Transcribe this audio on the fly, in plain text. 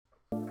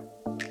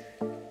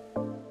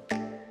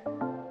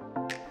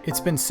It's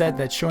been said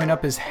that showing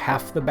up is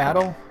half the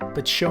battle,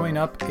 but showing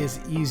up is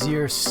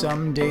easier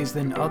some days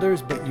than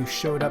others, but you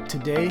showed up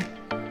today,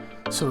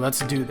 so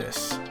let's do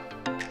this.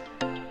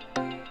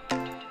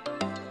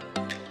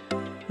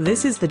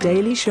 This is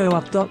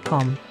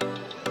theDailyShowUp.com,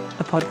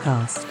 a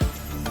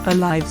podcast, a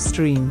live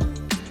stream,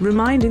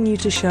 reminding you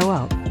to show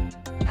up,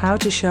 how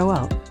to show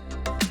up,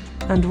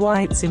 and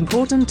why it's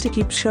important to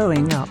keep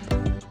showing up.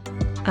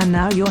 And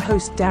now your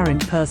host, Darren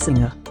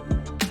Persinger.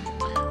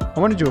 I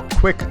want to do a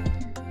quick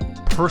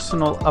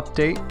personal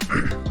update.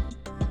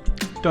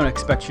 Don't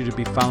expect you to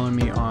be following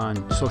me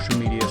on social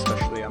media,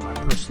 especially on my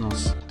personal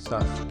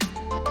stuff.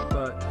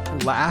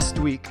 But last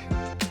week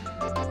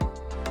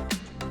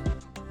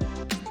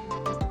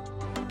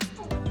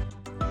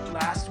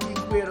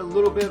we had a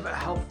little bit of a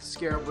health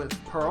scare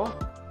with Pearl.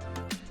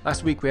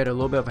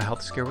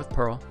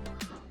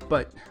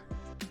 But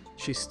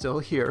she's still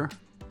here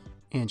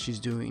and she's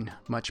doing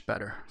much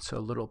better. So a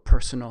little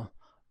personal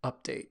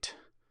update.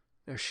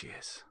 There she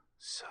is.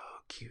 So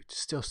cute.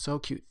 Still so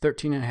cute.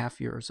 13 and a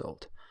half years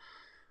old.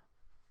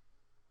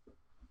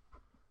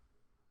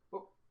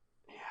 Oh,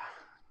 yeah.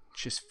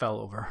 Just fell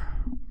over.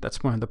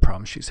 That's one of the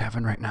problems she's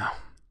having right now.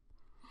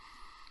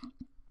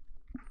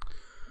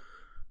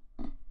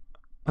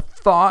 A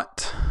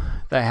thought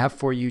that I have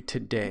for you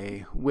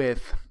today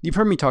you've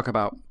heard me talk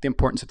about the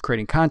importance of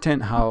creating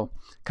content, how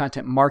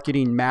content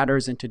marketing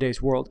matters in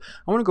today's world.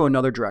 I want to go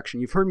another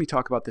direction. You've heard me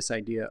talk about this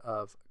idea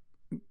of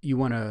you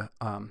want to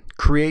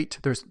create.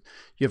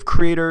 You have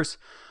creators,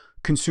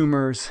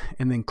 consumers,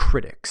 and then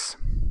critics.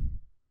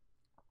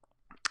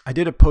 I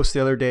did a post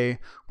the other day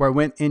where I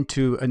went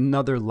into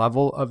another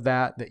level of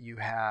that you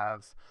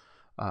have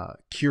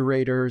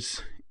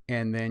curators,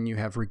 and then you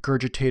have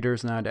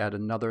regurgitators, and I'd add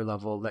another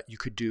level that you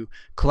could do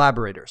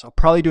collaborators. I'll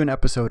probably do an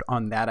episode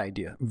on that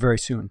idea very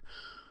soon.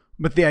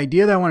 But the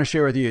idea that I want to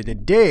share with you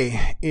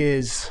today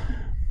is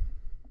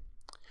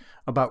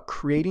about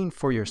creating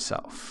for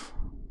yourself.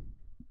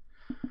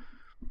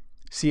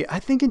 See, I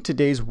think in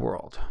today's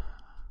world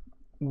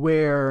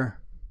where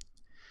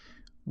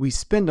we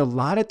spend a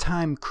lot of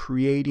time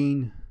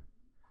creating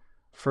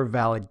for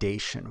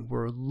validation,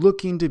 we're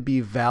looking to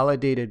be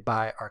validated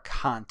by our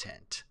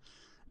content.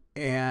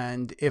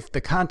 And if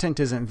the content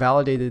isn't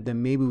validated,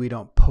 then maybe we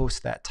don't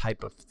post that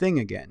type of thing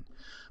again.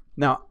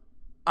 Now,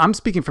 I'm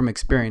speaking from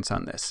experience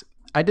on this.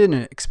 I did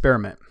an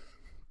experiment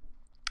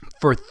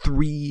for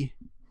 3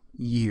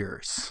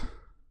 years.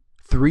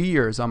 3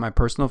 years on my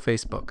personal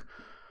Facebook,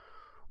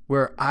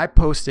 where I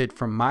posted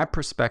from my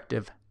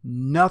perspective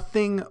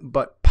nothing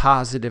but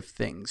positive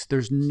things.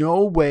 There's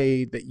no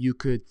way that you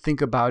could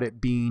think about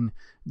it being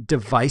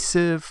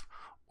divisive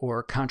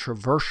or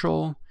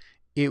controversial.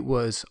 It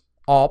was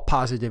all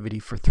positivity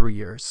for 3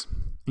 years.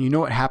 And you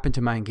know what happened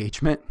to my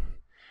engagement?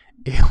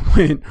 It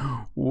went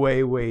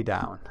way, way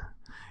down.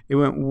 It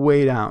went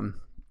way down.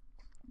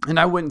 And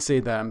I wouldn't say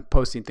that I'm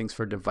posting things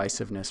for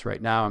divisiveness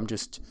right now. I'm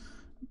just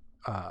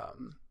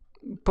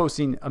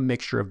posting a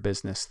mixture of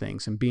business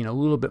things and being a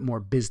little bit more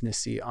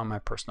businessy on my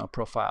personal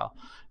profile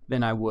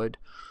than I would.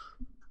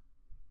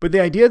 But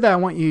the idea that I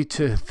want you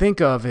to think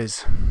of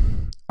is,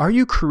 are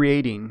you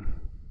creating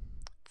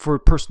for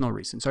personal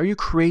reasons? Are you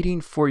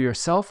creating for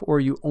yourself, or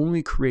are you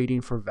only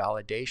creating for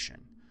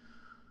validation?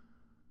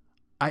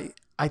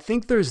 I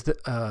think there's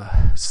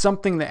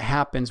something that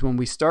happens when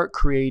we start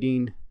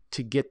creating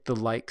to get the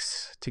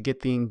likes, to get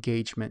the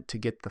engagement, to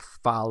get the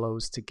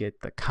follows, to get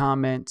the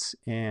comments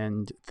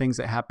and things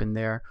that happen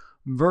there,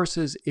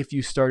 versus if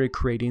you started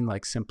creating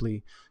like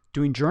simply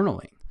doing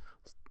journaling.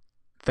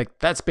 Like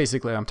that's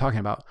basically what I'm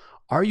talking about.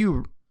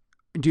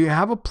 Do you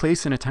have a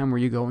place and a time where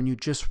you go and you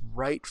just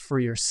write for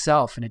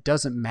yourself, and it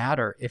doesn't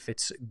matter if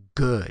it's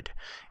good.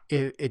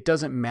 It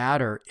doesn't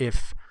matter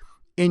if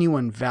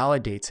anyone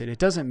validates it. It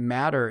doesn't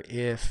matter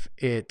if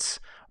it's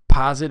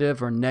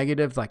positive or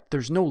negative. Like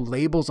there's no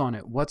labels on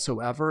it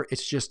whatsoever.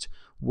 It's just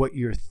what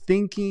you're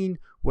thinking,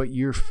 what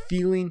you're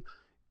feeling,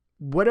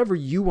 whatever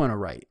you want to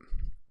write.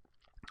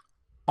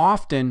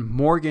 Often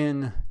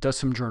Morgan does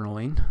some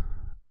journaling.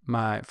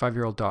 My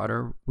 5-year-old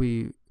daughter,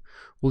 we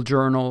will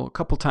journal a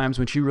couple times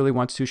when she really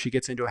wants to. She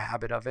gets into a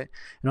habit of it.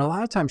 And a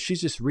lot of times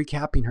she's just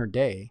recapping her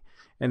day.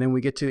 And then we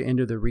get to the end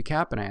of the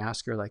recap and I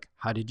ask her, like,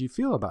 how did you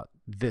feel about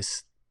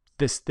this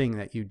thing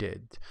that you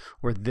did,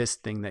 or this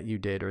thing that you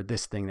did, or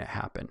this thing that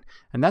happened?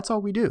 And that's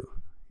all we do.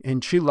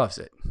 And she loves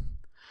it.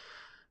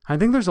 I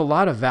think there's a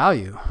lot of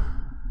value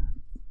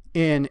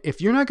in, if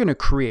you're not going to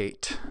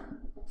create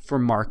for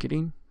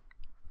marketing,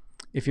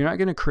 if you're not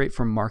going to create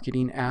for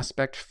marketing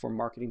aspect, for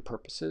marketing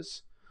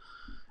purposes,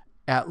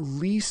 at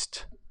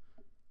least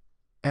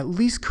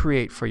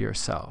create for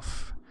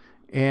yourself.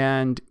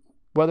 And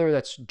whether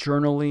that's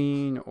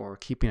journaling or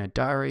keeping a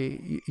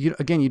diary, you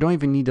don't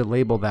even need to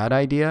label that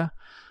idea.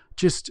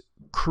 Just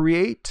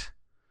create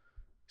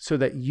so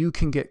that you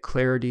can get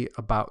clarity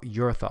about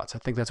your thoughts. I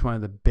think that's one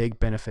of the big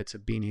benefits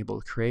of being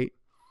able to create.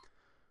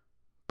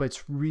 But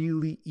it's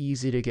really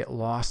easy to get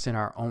lost in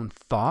our own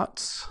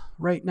thoughts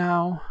right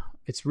now.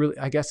 It's really,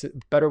 I guess a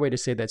better way to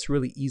say that, it's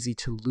really easy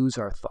to lose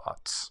our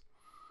thoughts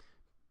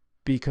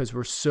because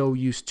we're so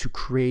used to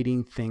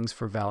creating things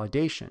for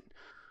validation.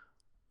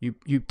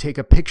 You take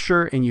a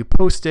picture and you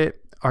post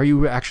it. Are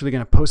you actually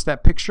going to post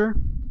that picture?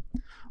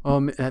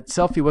 That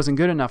selfie wasn't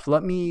good enough.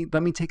 Let me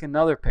take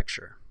another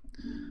picture.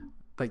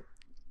 Like,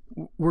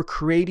 we're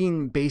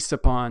creating based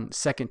upon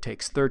second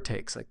takes, third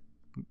takes, like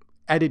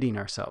editing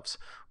ourselves.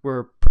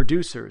 We're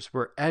producers,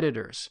 we're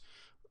editors,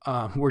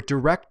 we're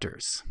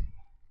directors.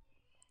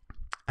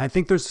 I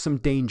think there's some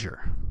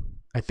danger.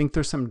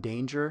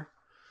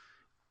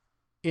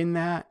 In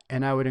that,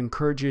 and I would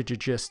encourage you to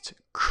just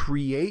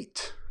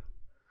create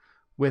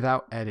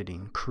without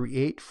editing.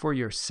 Create for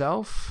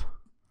yourself,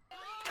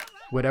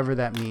 whatever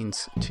that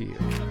means to you.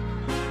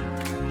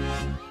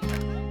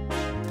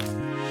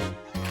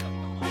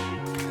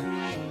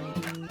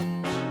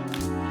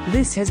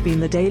 This has been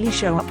The Daily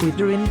Show Up with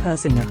Doreen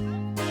Persinger.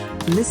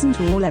 Listen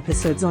to all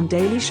episodes on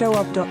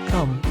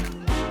dailyshowup.com.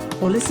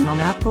 Or listen on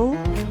Apple,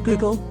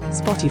 Google,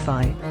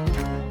 Spotify.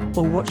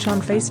 Or watch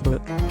on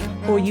Facebook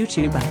or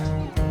YouTube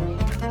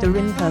at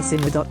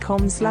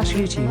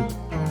DoreenPersinger.com/YouTube.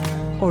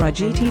 Or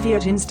IGTV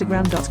at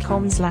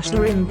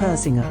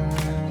Instagram.com/DoreenPersinger.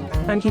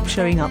 And keep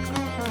showing up.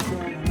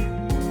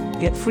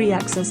 Get free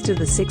access to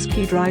the 6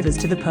 key drivers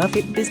to the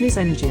perfect business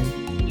engine.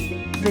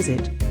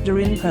 Visit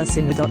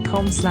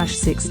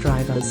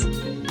DoreenPersinger.com/6drivers.